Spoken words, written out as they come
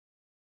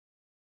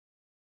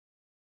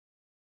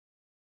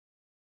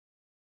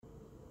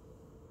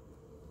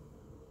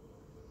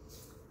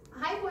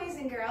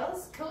and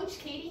girls, Coach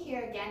Katie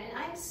here again, and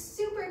I'm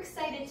super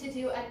excited to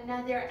do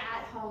another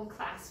at-home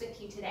class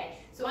with you today.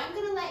 So I'm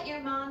going to let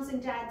your moms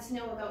and dads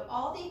know about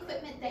all the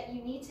equipment that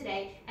you need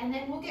today, and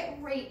then we'll get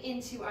right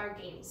into our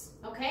games,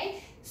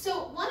 okay?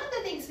 So one of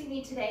the things we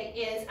need today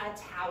is a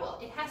towel.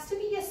 It has to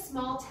be a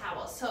small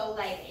towel, so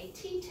like a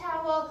tea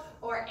towel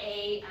or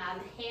a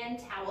hand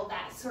towel,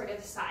 that sort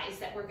of size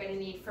that we're going to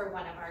need for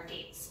one of our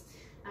games.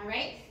 All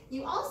right,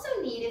 you also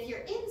need, if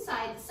you're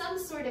inside, some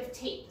sort of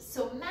tape.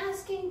 So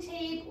masking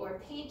tape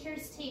or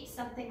painter's tape,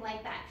 something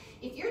like that.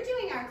 If you're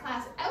doing our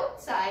class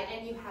outside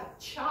and you have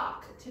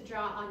chalk to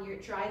draw on your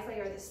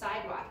driveway or the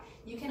sidewalk,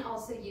 you can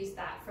also use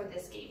that for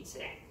this game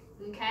today,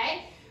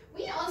 okay?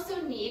 We also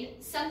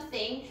need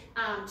something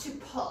to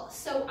pull.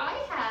 So I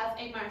have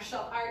a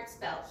martial arts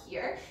belt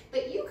here,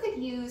 but you could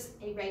use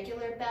a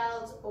regular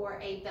belt or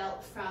a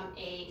belt from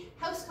a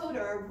house coat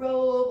or a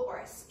robe or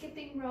a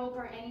skipping rope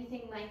or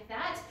anything like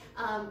that.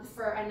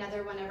 For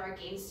another one of our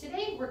games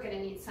today, we're going to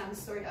need some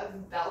sort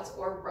of belt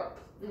or rope,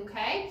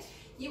 okay?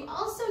 You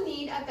also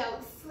need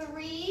about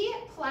 3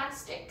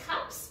 plastic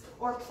cups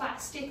or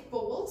plastic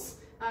bowls.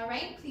 All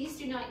right, please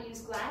do not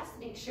use glass,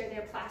 make sure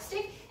they're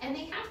plastic, and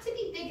they have to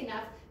be big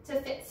enough to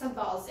fit some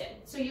balls in.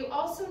 So you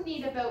also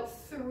need about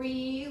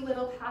 3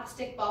 little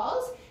plastic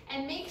balls,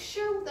 and make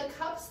sure the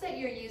cups that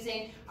you're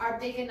using are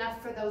big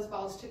enough for those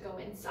balls to go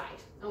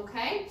inside,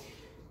 okay?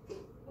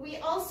 We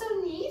also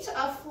need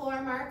a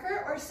floor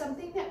marker or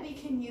something that we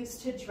can use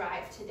to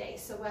drive today.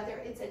 So whether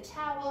it's a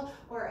towel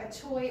or a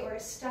toy or a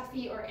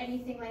stuffy or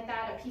anything like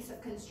that, a piece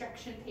of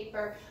construction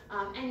paper,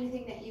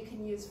 anything that you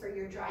can use for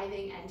your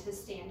driving and to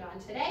stand on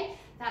today.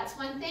 That's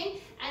one thing.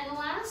 And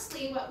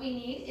lastly, what we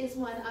need is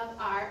one of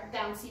our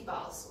bouncy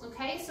balls,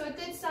 okay? So a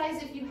good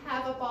size if you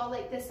have a ball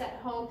like this at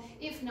home.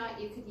 If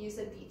not, you could use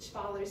a beach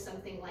ball or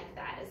something like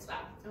that as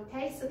well,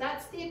 okay? So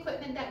that's the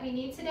equipment that we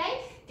need today.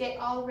 Get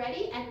all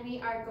ready, and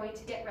we are going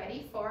to get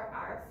ready for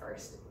our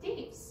first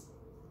games.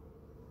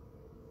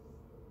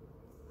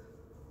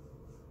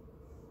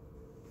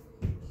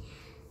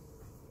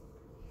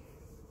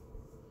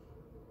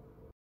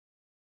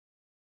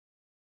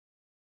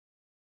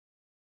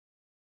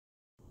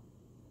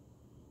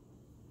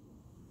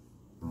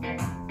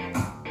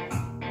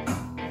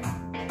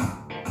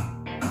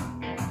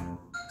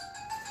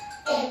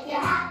 If you're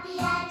happy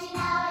and you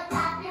know it,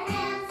 clap your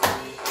hands.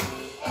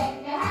 If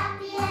you're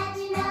happy and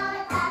you know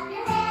it, clap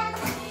your hands.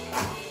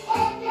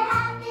 If you're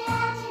happy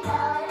and you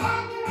know it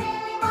and you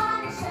really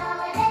want to show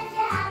it, if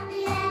you're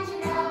happy and you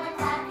know it,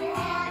 clap your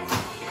hands.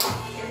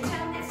 Every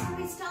time next time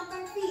we stomp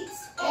our feet.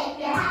 If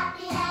you're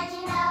happy and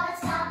you know it,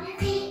 stomp your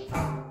feet.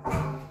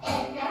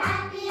 If you're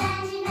happy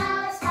and you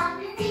know it,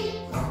 stomp your feet.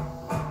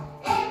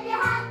 If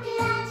you're happy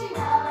and you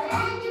know it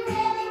and you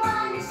really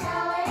want to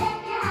show it, if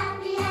you're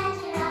happy and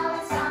you know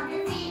it, stomp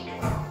your feet.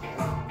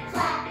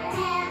 Clap your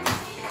hands.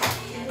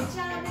 Good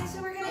job. Next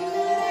one we're going to do it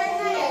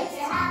our If heads.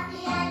 you're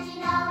happy and you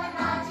know it,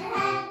 nod your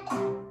head.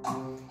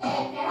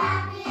 If you're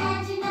happy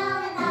and you know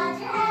it, nod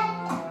your head.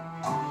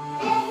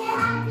 If you're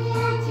happy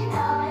and you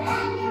know it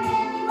and you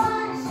really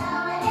want to show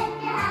it, if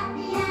you're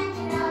happy and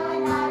you know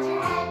it, nod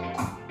your head.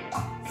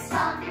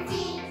 Stomp your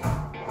feet.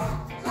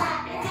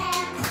 Clap your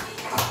hands.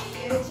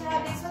 Good job.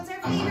 Next one's our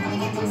favorite. We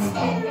get to If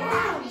spin you're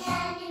around. happy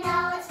and you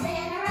know it,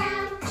 spin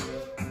around.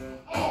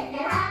 If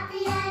you're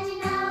happy and you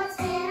know it,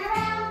 spin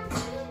around.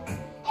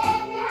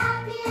 If you're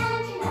happy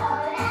and you know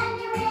it and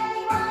you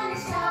really want to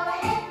show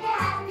it, if you're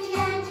happy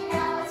and you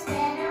know it,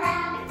 spin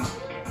around.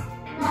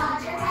 Nod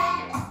your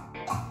head.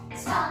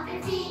 Stomp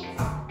your feet.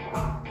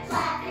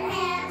 Clap your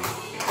hands.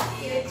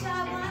 Good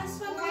job. Last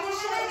one. We're going to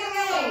shout If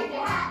hooray.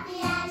 you're happy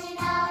and you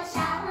know it,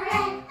 shout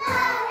hooray.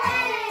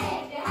 Hooray!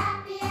 If you're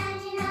happy and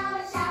you know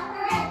it, shout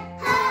hooray.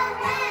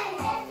 Hooray!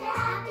 If you're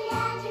happy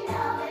and you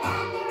know it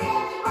and you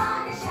really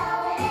want to show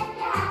it, if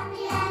you're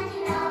happy and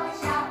you know it,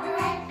 shout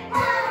hooray.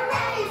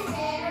 Hooray!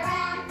 Spin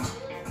around.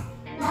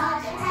 Nod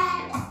your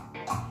head.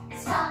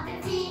 Stomp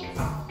your feet.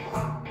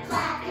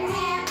 Clap your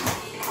hands.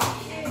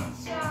 Good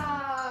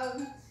job.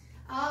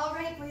 All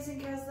right, boys and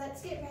girls,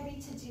 let's get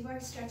ready to do our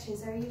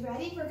stretches. Are you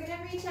ready? We're going to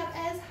reach up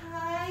as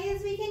high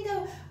as we can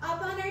go.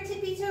 Up on our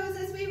tippy toes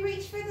as we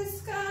reach for the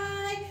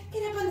sky.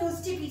 Get up on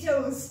those tippy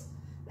toes.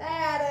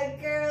 That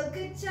a girl.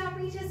 Good job.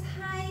 Reach as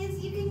high as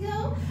you can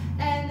go.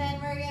 And then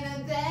we're going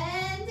to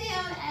bend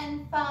down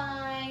and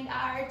find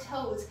our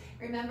toes.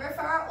 Remember,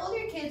 for our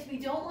older kids, we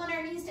don't want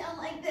our knees down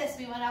like this.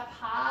 We want to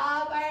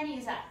pop our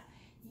knees up.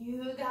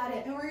 You got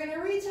it. And we're going to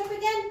reach up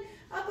again.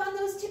 Up on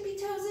those tippy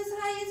toes as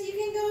high as you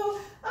can go.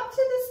 Up to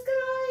the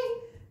sky.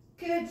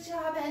 Good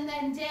job. And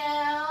then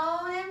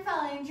down and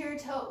find your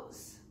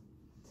toes.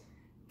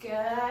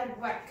 Good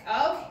work.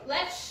 Okay,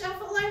 let's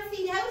shuffle our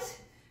feet out.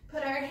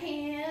 Put our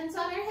hands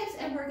on our hips,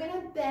 and we're going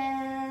to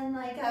bend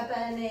like a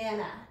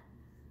banana.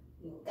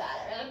 You got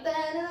it. We're going to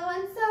bend to the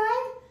one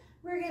side.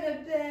 We're going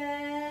to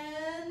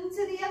bend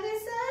to the other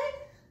side.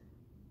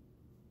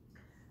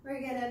 We're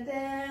going to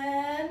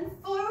bend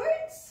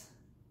forwards.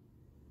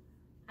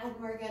 And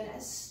we're going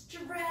to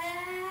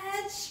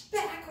stretch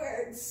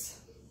backwards.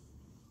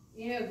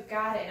 You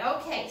got it.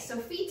 Okay, so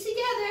feet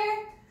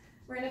together.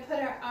 We're gonna put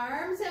our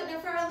arms out. Now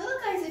for our little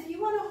guys, if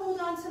you wanna hold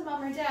on to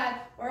mom or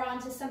dad or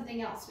onto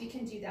something else, we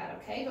can do that,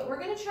 okay? But we're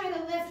gonna try to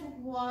lift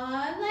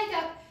one leg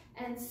up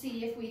and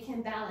see if we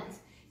can balance.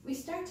 If we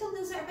start to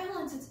lose our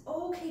balance, it's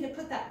okay to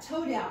put that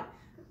toe down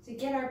to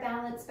get our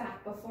balance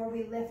back before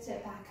we lift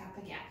it back up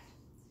again.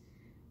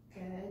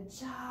 Good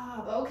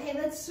job. Okay,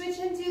 let's switch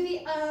and do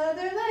the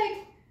other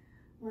leg.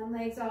 One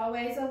leg's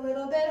always a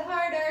little bit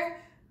harder.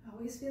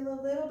 Always feel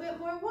a little bit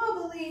more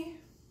wobbly.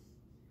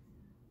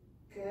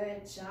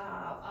 Good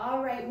job.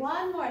 All right,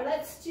 one more.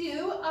 Let's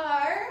do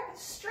our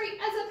straight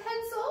as a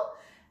pencil.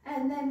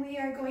 And then we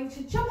are going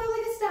to jump out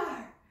like a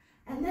star.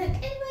 And then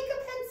in like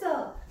a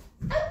pencil.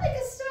 Out like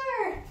a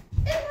star.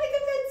 In like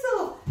a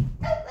pencil.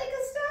 Out like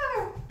a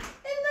star.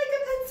 In like a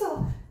pencil.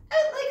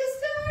 Out like a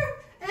star.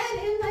 And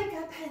in like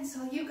a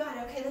pencil. You got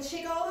it. Okay, let's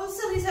shake all those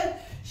sillies out.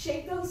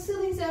 Shake those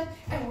sillies out.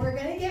 And we're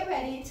going to get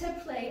ready to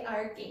play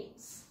our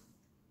games.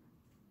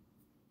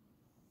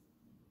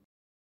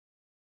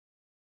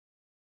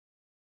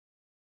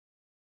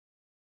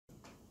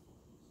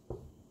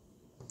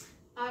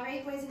 All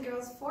right, boys and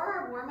girls, for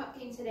our warm-up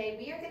game today,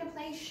 we are going to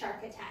play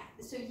Shark Attack.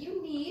 So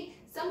you need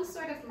some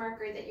sort of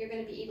marker that you're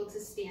going to be able to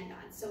stand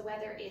on. So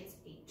whether it's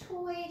a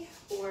toy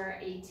or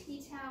a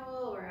tea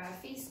towel or a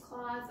face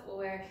cloth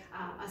or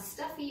a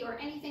stuffy or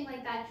anything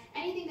like that,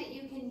 anything that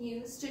you can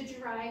use to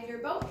drive your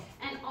boat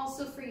and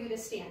also for you to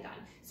stand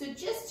on. So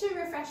just to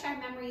refresh our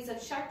memories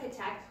of Shark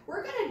Attack,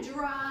 we're going to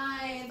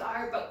drive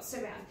our boats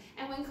around.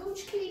 And when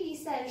Coach Katie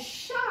says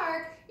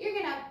shark, you're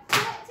going to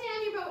put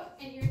down your boat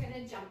and you're going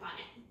to jump on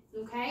it.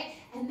 Okay,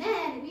 and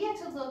then we have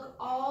to look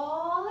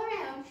all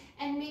around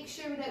and make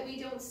sure that we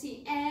don't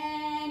see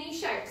any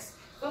sharks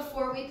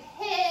before we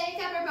pick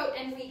up our boat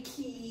and we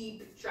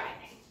keep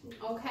driving.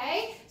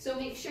 Okay, so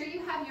make sure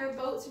you have your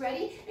boats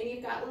ready and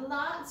you've got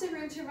lots of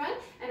room to run,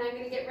 and I'm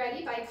going to get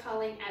ready by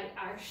calling out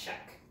our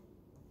shark.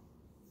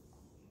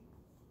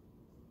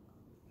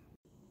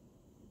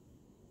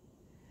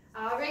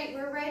 All right,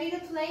 we're ready to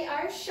play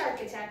our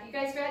Shark Attack. You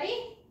guys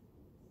ready?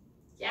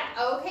 Yeah,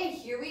 okay,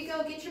 here we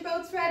go. Get your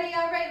boats ready.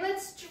 All right,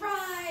 let's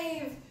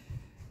drive.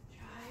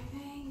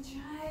 Driving,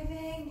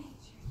 driving.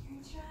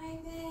 Make sure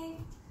you're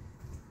driving.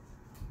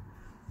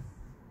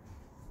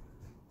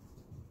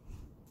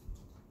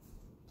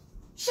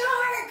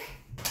 Shark!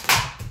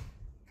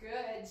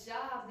 Good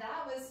job.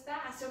 That was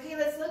fast. Okay,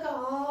 let's look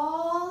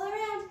all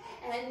around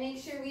and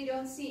make sure we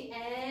don't see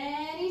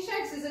any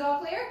sharks. Is it all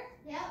clear?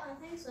 Yeah, I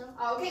think so.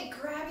 Okay,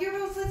 grab your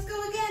boats. Let's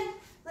go again.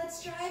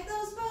 Let's drive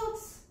those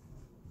boats.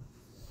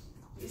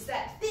 Use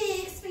that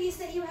big space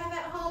that you have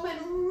at home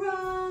and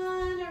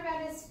run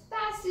around as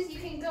fast as you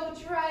can go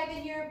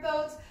driving your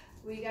boats.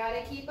 We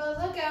gotta keep a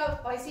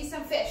lookout. Oh, I see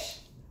some fish.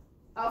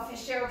 Oh,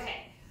 fish are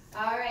okay.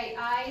 All right,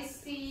 I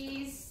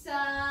see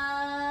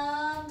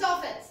some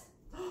dolphins.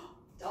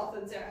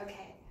 Dolphins are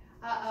okay.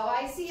 Uh-oh,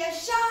 I see a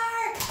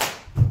shark.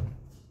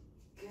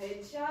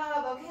 Good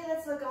job. Okay,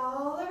 let's look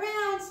all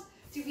around.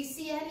 Do we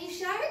see any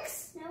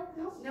sharks? No.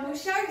 No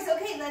sharks.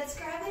 Okay, let's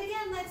grab it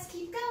again. Let's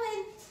keep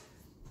going.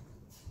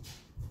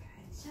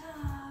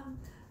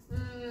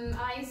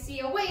 I see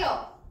a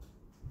whale.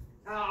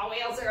 Oh,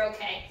 whales are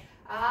okay.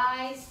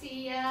 I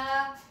see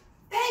a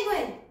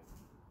penguin.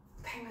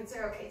 Penguins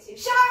are okay too.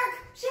 Shark!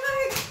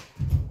 Shark!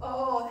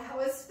 Oh, that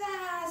was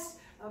fast.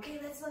 Okay,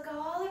 let's look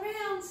all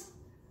around.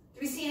 Do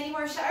we see any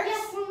more sharks?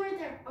 Yes, one right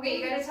there. Okay,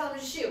 you gotta tell them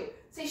to shoo.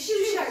 Say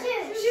shoo, shark.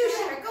 Shoo,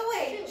 shark. Go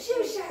away.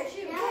 Shoo, shark.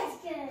 Shoo. Okay. That's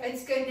good.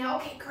 It's good now.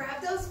 Okay,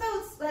 grab those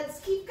boats. Let's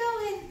keep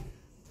going.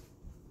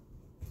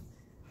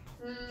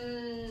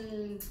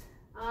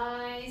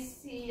 I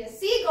see a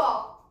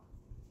seagull.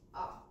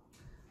 Oh,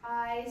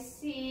 I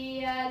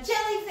see a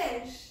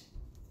jellyfish.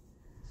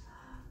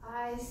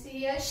 I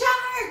see a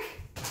shark.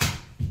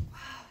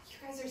 Wow, you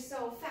guys are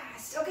so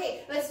fast.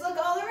 Okay, let's look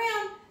all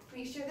around.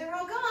 Make sure they're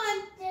all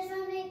gone. There's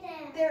one right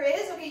there. There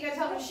is? Okay, you gotta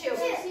tell them to shoo.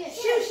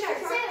 Shoo, Shark.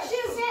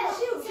 Shoo.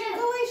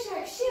 Go away,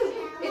 shark. Shoo.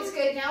 It's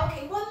good now.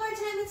 Okay, one more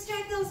time. Let's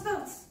drive those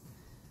boats.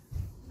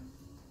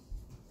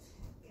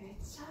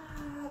 Good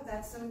job.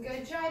 That's some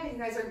good driving. You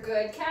guys are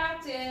good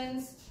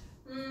captains.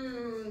 I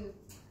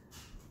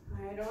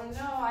don't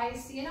know. I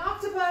see an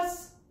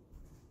octopus.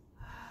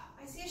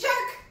 I see a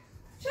shark.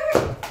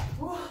 Shark.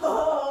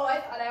 Whoa,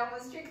 I thought I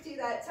almost tricked you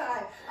that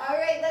time. All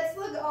right, let's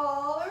look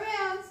all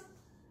around.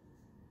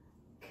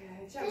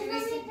 Good job. There's Do we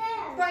one see? right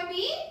there. By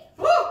me?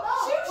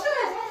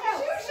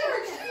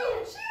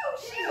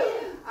 Shoo.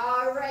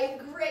 All right,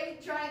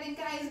 great driving,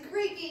 guys.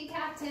 Great being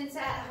captains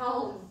at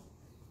home.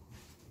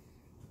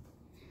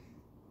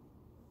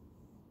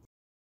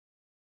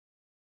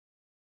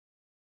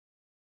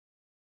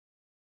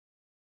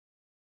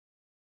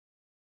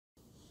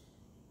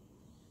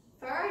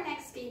 For our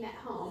next game at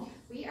home,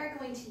 we are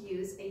going to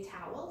use a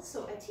towel,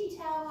 so a tea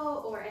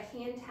towel or a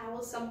hand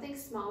towel, something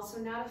small, so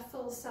not a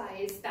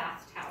full-size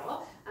bath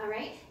towel, all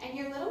right? And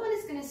your little one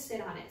is going to sit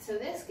on it. So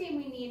this game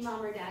we need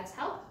mom or dad's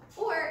help,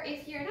 or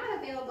if you're not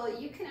available,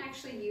 you can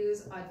actually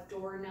use a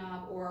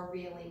doorknob or a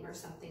railing or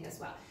something as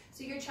well.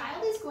 So your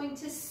child is going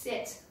to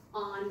sit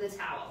on the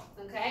towel,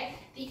 okay?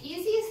 The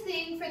easiest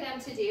thing for them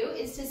to do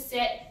is to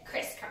sit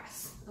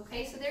crisscross,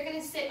 okay? So they're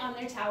gonna sit on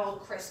their towel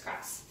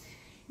crisscross.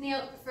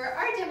 Now, for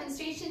our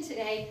demonstration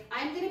today,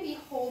 I'm going to be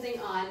holding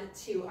on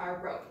to our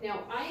rope.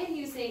 Now, I am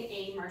using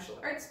a martial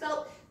arts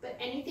belt, but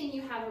anything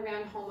you have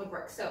around home would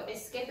work. So a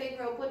skipping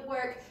rope would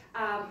work,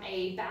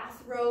 a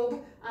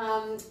bathrobe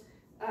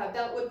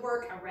belt would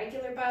work, a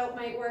regular belt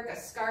might work, a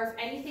scarf,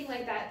 anything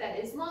like that that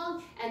is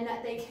long and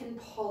that they can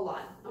pull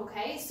on,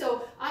 okay?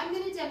 So I'm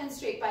going to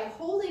demonstrate by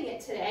holding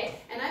it today,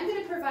 and I'm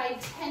going to provide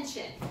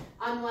tension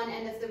on one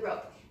end of the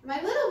rope. My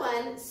little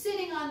one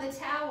sitting on the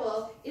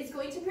towel is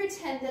going to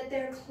pretend that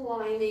they're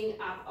climbing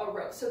up a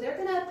rope. So they're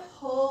gonna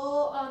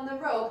pull on the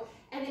rope,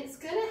 and it's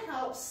gonna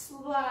help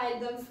slide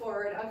them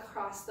forward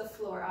across the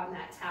floor on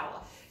that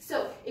towel.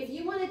 So if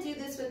you wanna do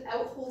this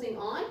without holding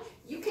on,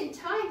 you can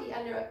tie the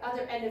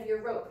other end of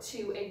your rope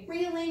to a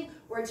railing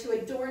or to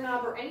a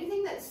doorknob or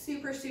anything that's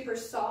super, super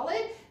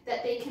solid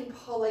that they can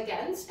pull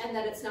against and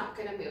that it's not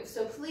gonna move.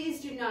 So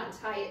please do not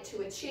tie it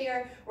to a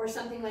chair or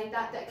something like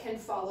that that can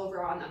fall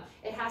over on them.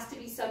 It has to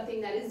be something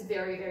that is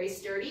very, very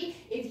sturdy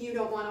if you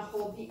don't wanna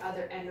hold the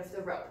other end of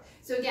the rope.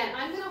 So again,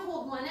 I'm gonna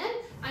hold one end,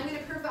 I'm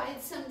gonna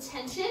provide some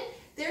tension.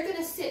 They're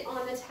gonna sit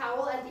on the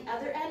towel at the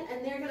other end,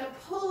 and they're gonna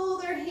pull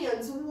their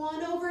hands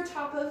one over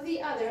top of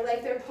the other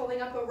like they're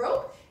pulling up a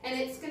rope, and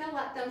it's gonna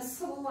let them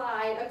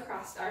slide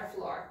across our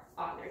floor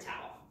on their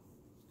towel.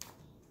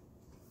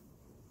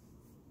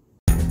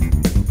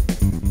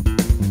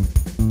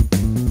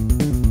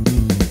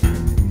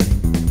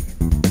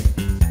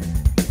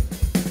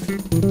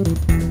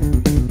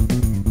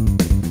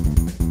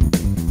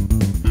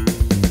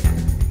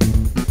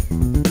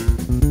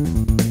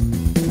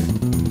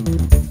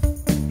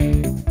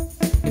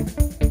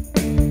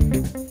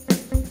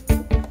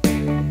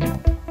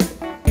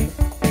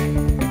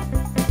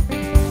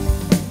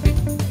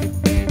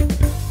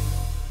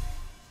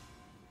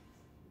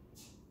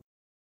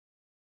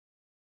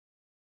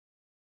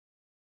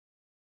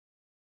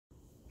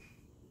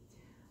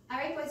 All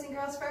right, boys and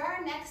girls, for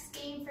our next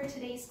game for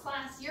today's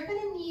class, you're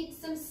gonna need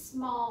some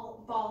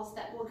small balls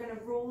that we're gonna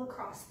roll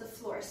across the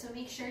floor. So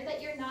make sure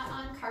that you're not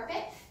on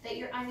carpet, that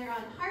you're either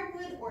on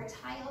hardwood or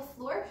tile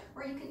floor,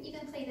 or you can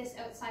even play this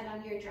outside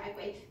on your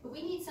driveway. But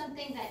we need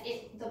something that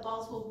the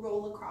balls will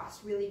roll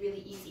across really,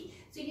 really easy.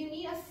 So you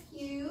need a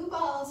few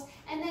balls,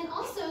 and then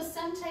also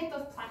some type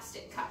of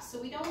plastic cups.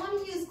 So we don't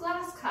wanna use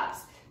glass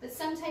cups, but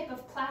some type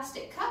of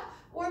plastic cup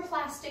or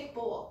plastic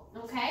bowl,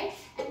 okay?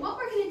 And what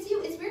we're gonna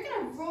do is we're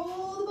gonna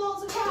roll the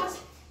balls across,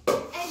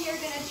 and you're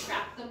gonna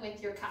trap them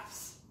with your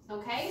cups,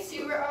 okay?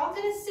 So we're all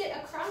gonna sit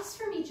across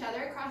from each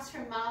other, across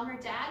from mom or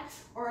dad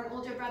or an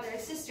older brother or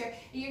sister,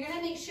 and you're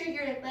gonna make sure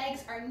your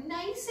legs are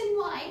nice and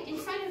wide in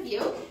front of you,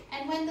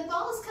 and when the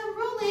balls come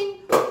rolling,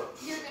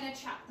 you're gonna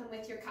trap them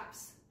with your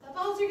cups. The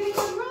balls are gonna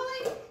come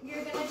rolling,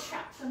 you're gonna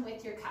trap them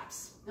with your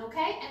cups,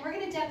 okay? And we're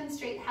gonna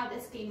demonstrate how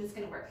this game is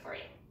gonna work for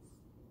you.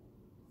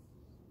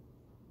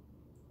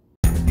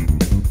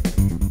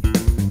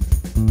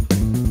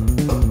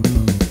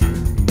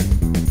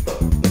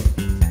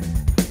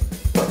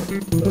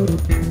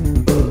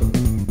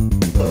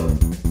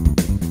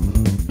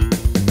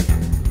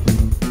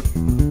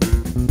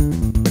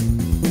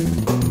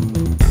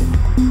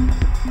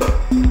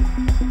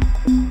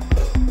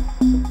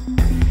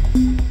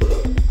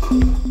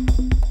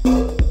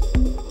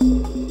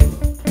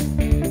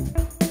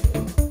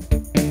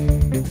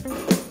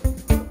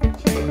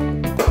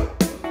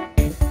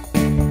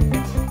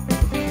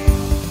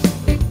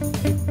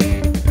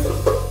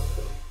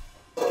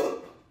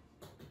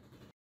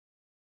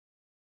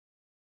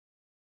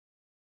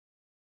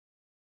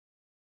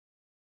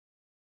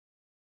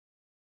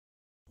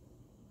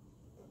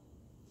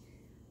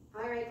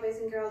 All right, boys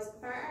and girls,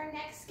 for our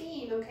next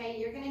game, okay,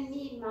 you're gonna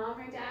need mom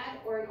or dad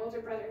or an older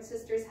brother and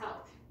sister's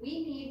help.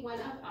 We need one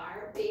of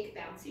our big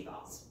bouncy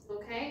balls,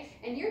 okay?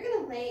 And you're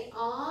gonna lay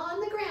on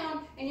the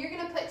ground and you're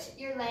gonna put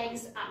your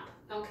legs up,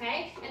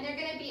 okay? And they're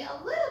gonna be a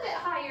little bit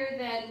higher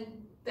than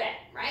that,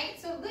 right?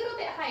 So a little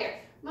bit higher.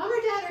 Mom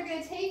or dad are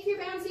gonna take your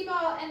bouncy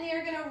ball and they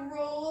are gonna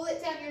roll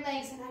it down your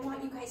legs, and I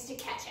want you guys to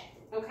catch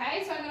it,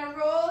 okay? So I'm gonna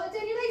roll it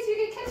down your legs,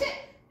 you're gonna catch it,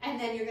 and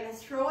then you're gonna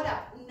throw it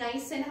up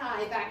nice and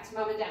high back to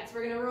mom and dad. So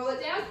we're gonna roll it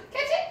down,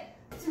 catch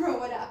it,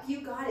 throw it up.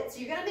 You got it. So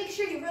you're gonna make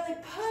sure you really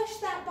push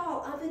that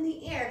ball up in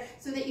the air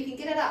so that you can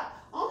get it up.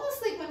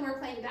 Almost like when we're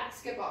playing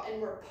basketball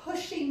and we're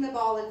pushing the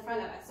ball in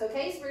front of us,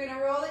 okay? So we're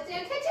gonna roll it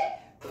down, catch it,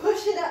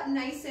 push it up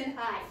nice and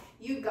high.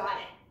 You got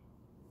it.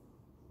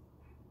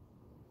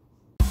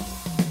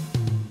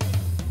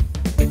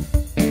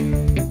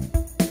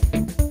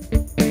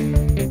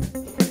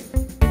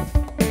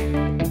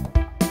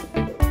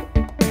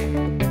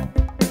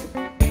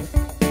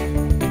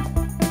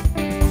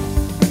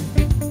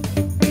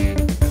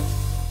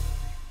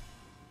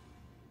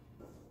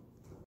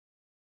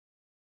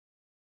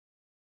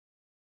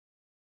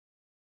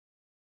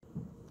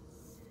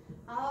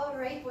 All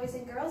right, boys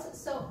and girls,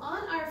 so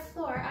on our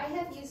floor, I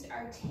have used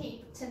our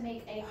tape to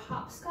make a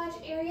hopscotch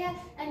area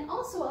and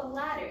also a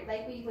ladder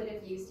like we would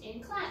have used in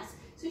class.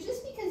 So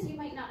just because you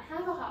might not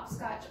have a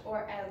hopscotch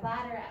or a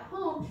ladder at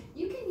home,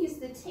 you can use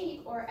the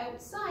tape, or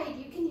outside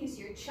you can use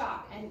your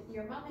chalk, and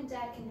your mom and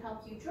dad can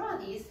help you draw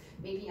these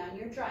maybe on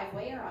your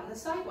driveway or on the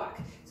sidewalk.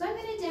 So I'm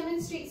going to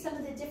demonstrate some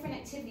of the different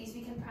activities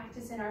we can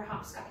practice in our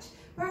hopscotch.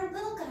 For our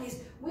little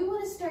guys, we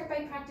want to start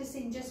by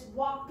practicing just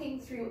walking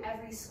through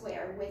every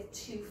square with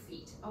 2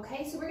 feet,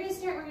 okay? So we're going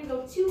to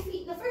go 2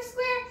 feet in the first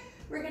square.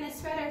 We're going to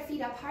spread our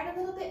feet apart a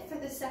little bit for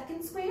the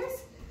second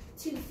squares.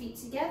 2 feet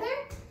together,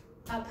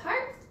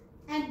 apart,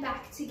 and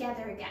back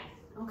together again,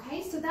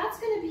 okay? So that's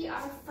going to be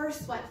our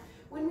first one.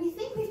 When we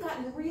think we've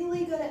gotten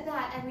really good at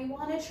that and we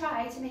want to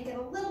try to make it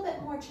a little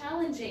bit more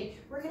challenging,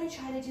 we're going to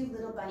try to do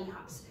little bunny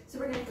hops. So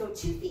we're going to go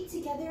 2 feet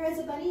together as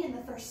a bunny in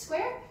the first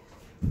square,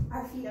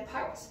 our feet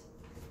apart,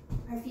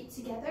 our feet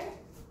together,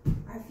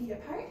 our feet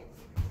apart,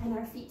 and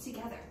our feet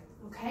together,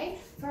 okay?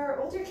 For our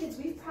older kids,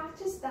 we've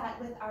practiced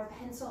that with our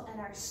pencil and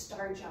our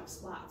star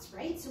jumps lots,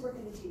 right? So we're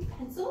going to do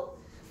pencil,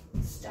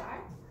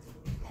 star,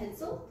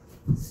 pencil,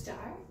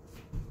 star,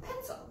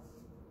 pencil,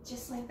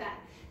 just like that.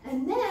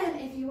 And then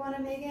if you want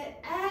to make it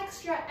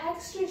extra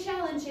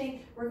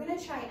challenging, we're going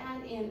to try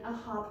add in a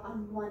hop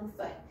on 1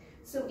 foot.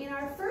 So in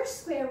our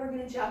first square, we're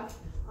going to jump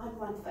on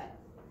 1 foot.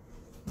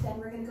 Then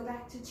we're going to go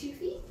back to 2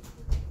 feet,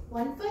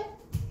 1 foot,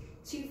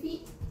 2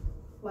 feet,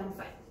 1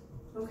 foot.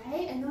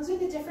 Okay, and those are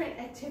the different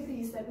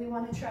activities that we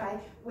want to try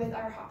with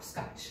our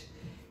hopscotch.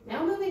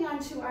 Now moving on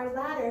to our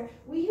ladder,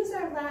 we use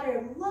our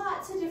ladder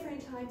lots of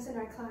different times in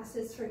our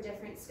classes for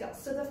different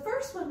skills. So the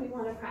first one we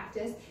want to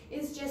practice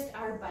is just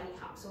our bunny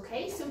hops,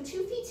 okay? So 2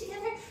 feet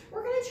together,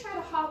 we're going to try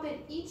to hop in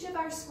each of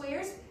our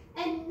squares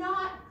and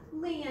not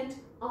land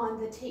on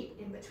the tape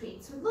in between.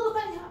 So little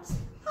bunny hops,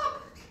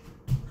 hop,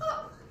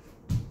 hop,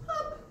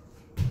 hop,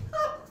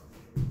 hop,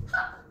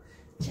 hop,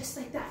 just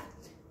like that.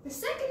 The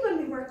second one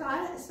we work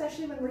on,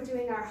 especially when we're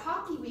doing our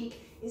hockey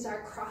week, is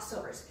our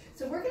crossovers.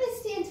 So we're going to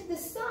stand to the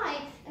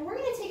side and we're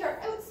going to take our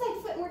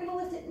outside foot and we're going to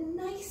lift it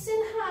nice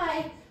and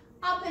high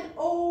up and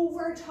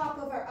over top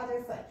of our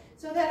other foot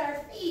so that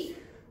our feet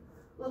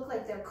look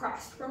like they're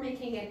crossed. We're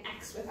making an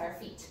X with our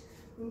feet,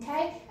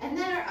 okay? And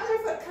then our other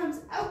foot comes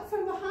out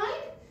from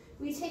behind.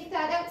 We take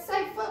that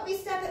outside foot, we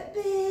step it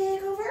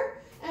big over,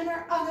 and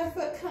our other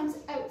foot comes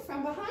out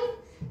from behind,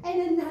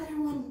 and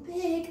another one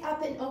big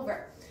up and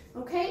over.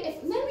 Okay,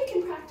 and then we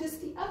can practice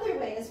the other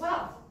way as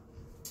well.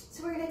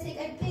 So we're going to take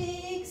a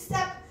big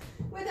step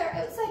with our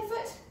outside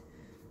foot,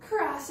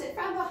 cross it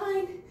from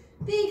behind,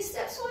 big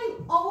step, so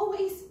I'm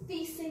always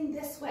facing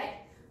this way.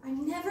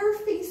 I'm never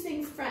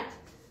facing front.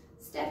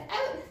 Step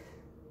out,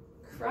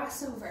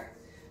 cross over.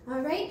 All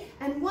right,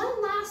 and one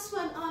last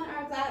one on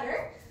our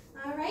ladder.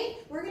 All right,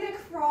 we're going to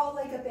crawl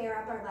like a bear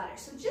up our ladder.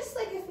 So just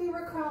like if we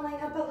were crawling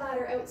up a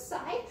ladder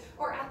outside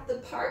or at the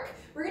park,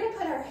 we're going to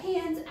put our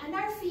hands and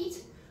our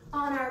feet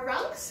on our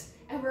rungs,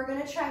 and we're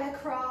going to try to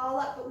crawl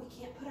up, but we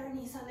can't put our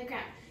knees on the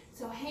ground.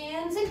 So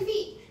hands and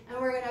feet, and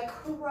we're going to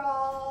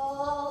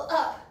crawl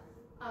up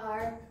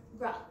our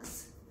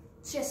rungs,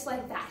 just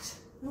like that.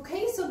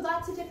 Okay, so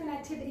lots of different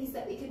activities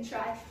that we can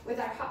try with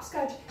our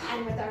hopscotch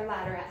and with our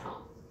ladder at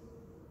home.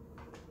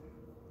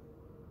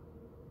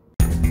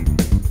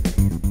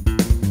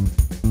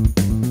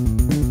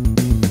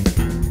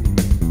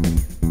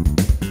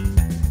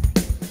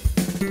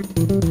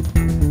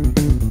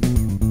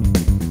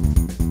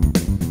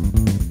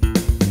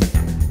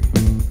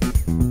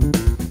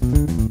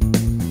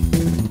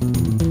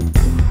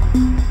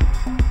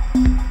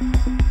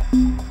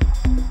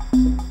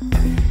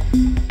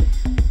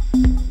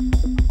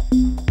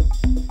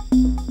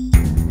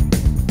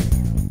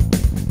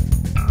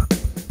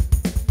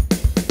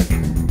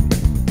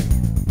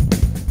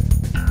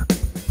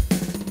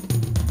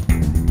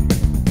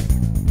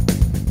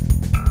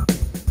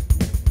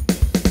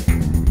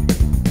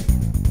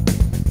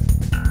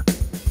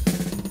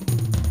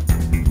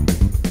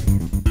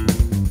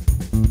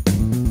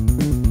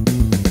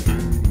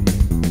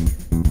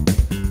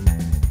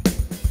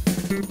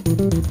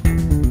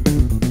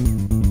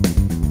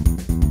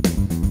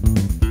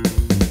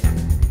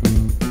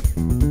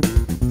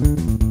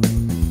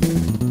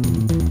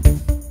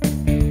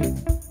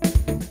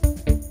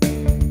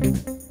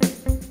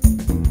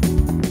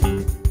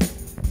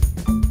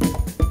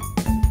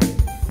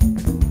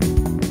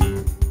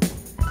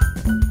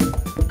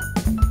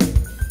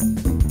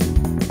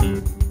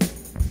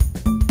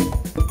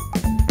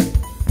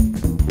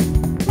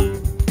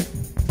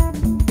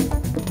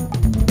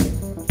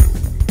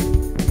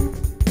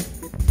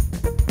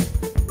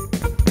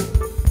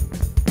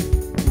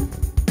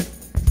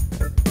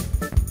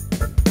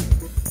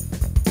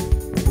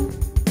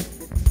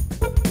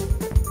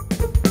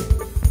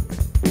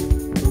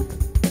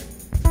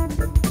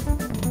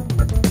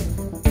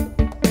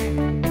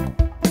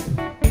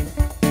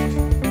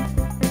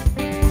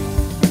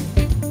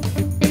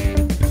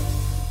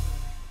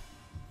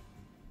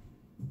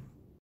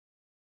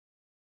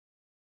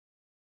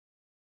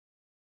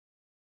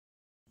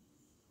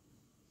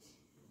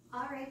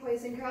 All right,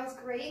 boys and girls,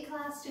 great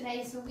class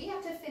today. So we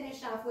have to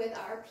finish off with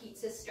our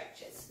pizza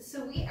stretches.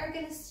 So we are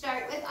going to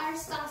start with our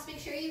sauce. Make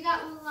sure you've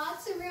got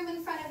lots of room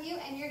in front of you,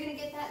 and you're going to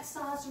get that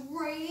sauce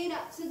right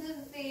up to the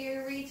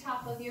very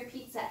top of your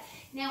pizza.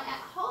 Now at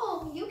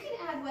home, you can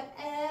add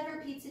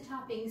whatever pizza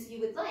toppings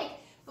you would like,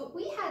 but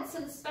we had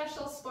some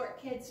special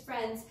Sport Kidz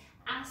friends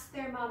ask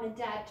their mom and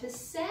dad to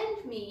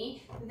send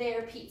me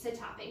their pizza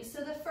toppings.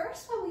 So the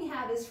first one we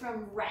have is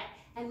from Rhett.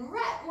 And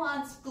Rhett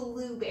wants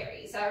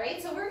blueberries, all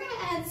right? So we're gonna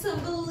add some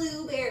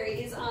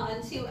blueberries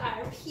onto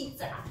our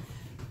pizza.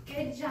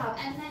 Good job.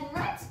 And then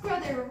Rhett's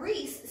brother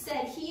Reese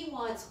said he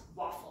wants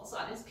waffles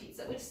on his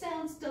pizza, which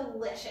sounds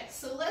delicious.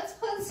 So let's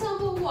put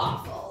some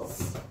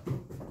waffles.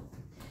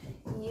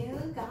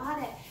 You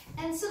got it.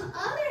 And some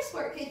other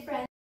Sport Kid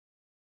friends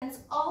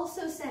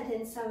also sent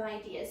in some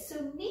ideas.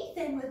 So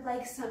Nathan would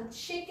like some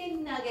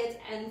chicken nuggets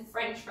and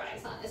french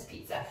fries on his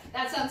pizza.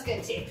 That sounds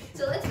good too.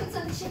 So let's put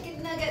some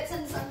chicken nuggets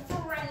and some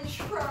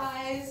french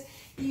fries.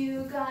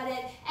 You got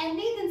it. And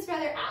Nathan's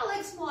brother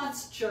Alex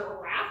wants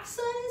giraffes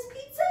on his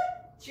pizza.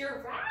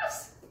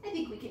 Giraffes? I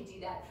think we can do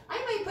that. I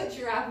might put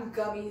giraffe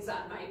gummies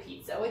on my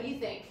pizza. What do you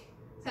think?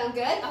 Sound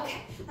good?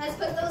 Okay, let's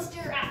put those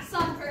giraffes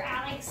on for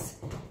Alex.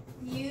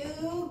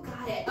 You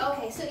got it.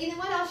 Okay, so Ethan,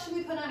 what else should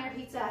we put on our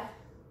pizza?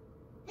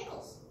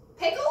 Pickles.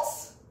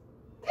 Pickles?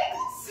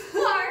 Pickles?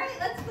 All right,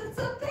 let's put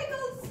some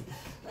pickles.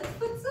 Let's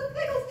put some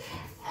pickles.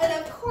 And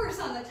of course,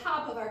 on the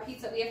top of our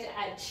pizza, we have to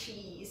add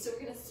cheese. So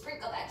we're gonna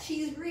sprinkle that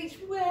cheese, reach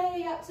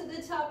way up to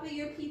the top of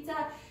your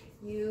pizza.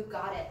 You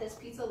got it. This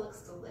pizza looks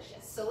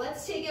delicious. So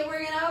let's take it,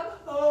 we're gonna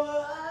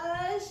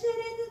push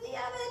it into the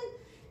oven.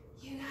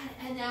 You got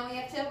it. And now we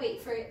have to wait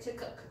for it to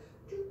cook.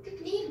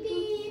 Beep,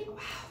 beep. Wow,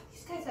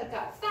 these guys have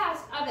got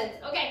fast ovens.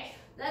 Okay.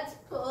 Let's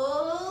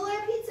pull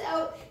our pizza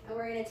out, and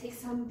we're gonna take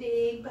some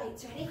big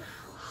bites. Ready?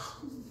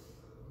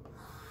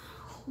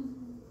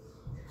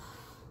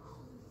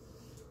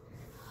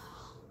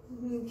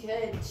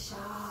 Good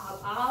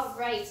job. All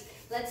right,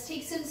 let's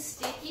take some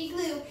sticky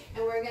glue,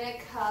 and we're gonna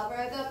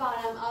cover the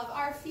bottom of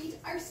our feet,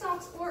 our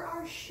socks, or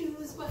our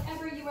shoes,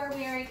 whatever you are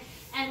wearing,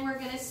 and we're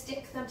gonna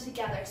stick them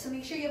together. So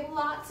make sure you have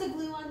lots of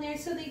glue on there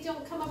so they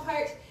don't come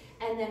apart,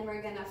 and then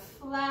we're gonna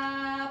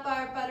flap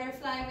our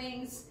butterfly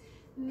wings.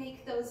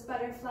 Make those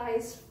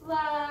butterflies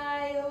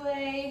fly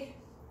away.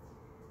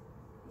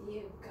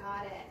 You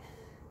got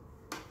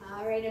it.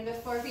 All right, and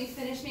before we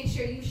finish, make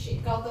sure you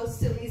shake all those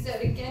sillies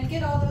out again.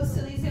 Get all those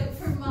silly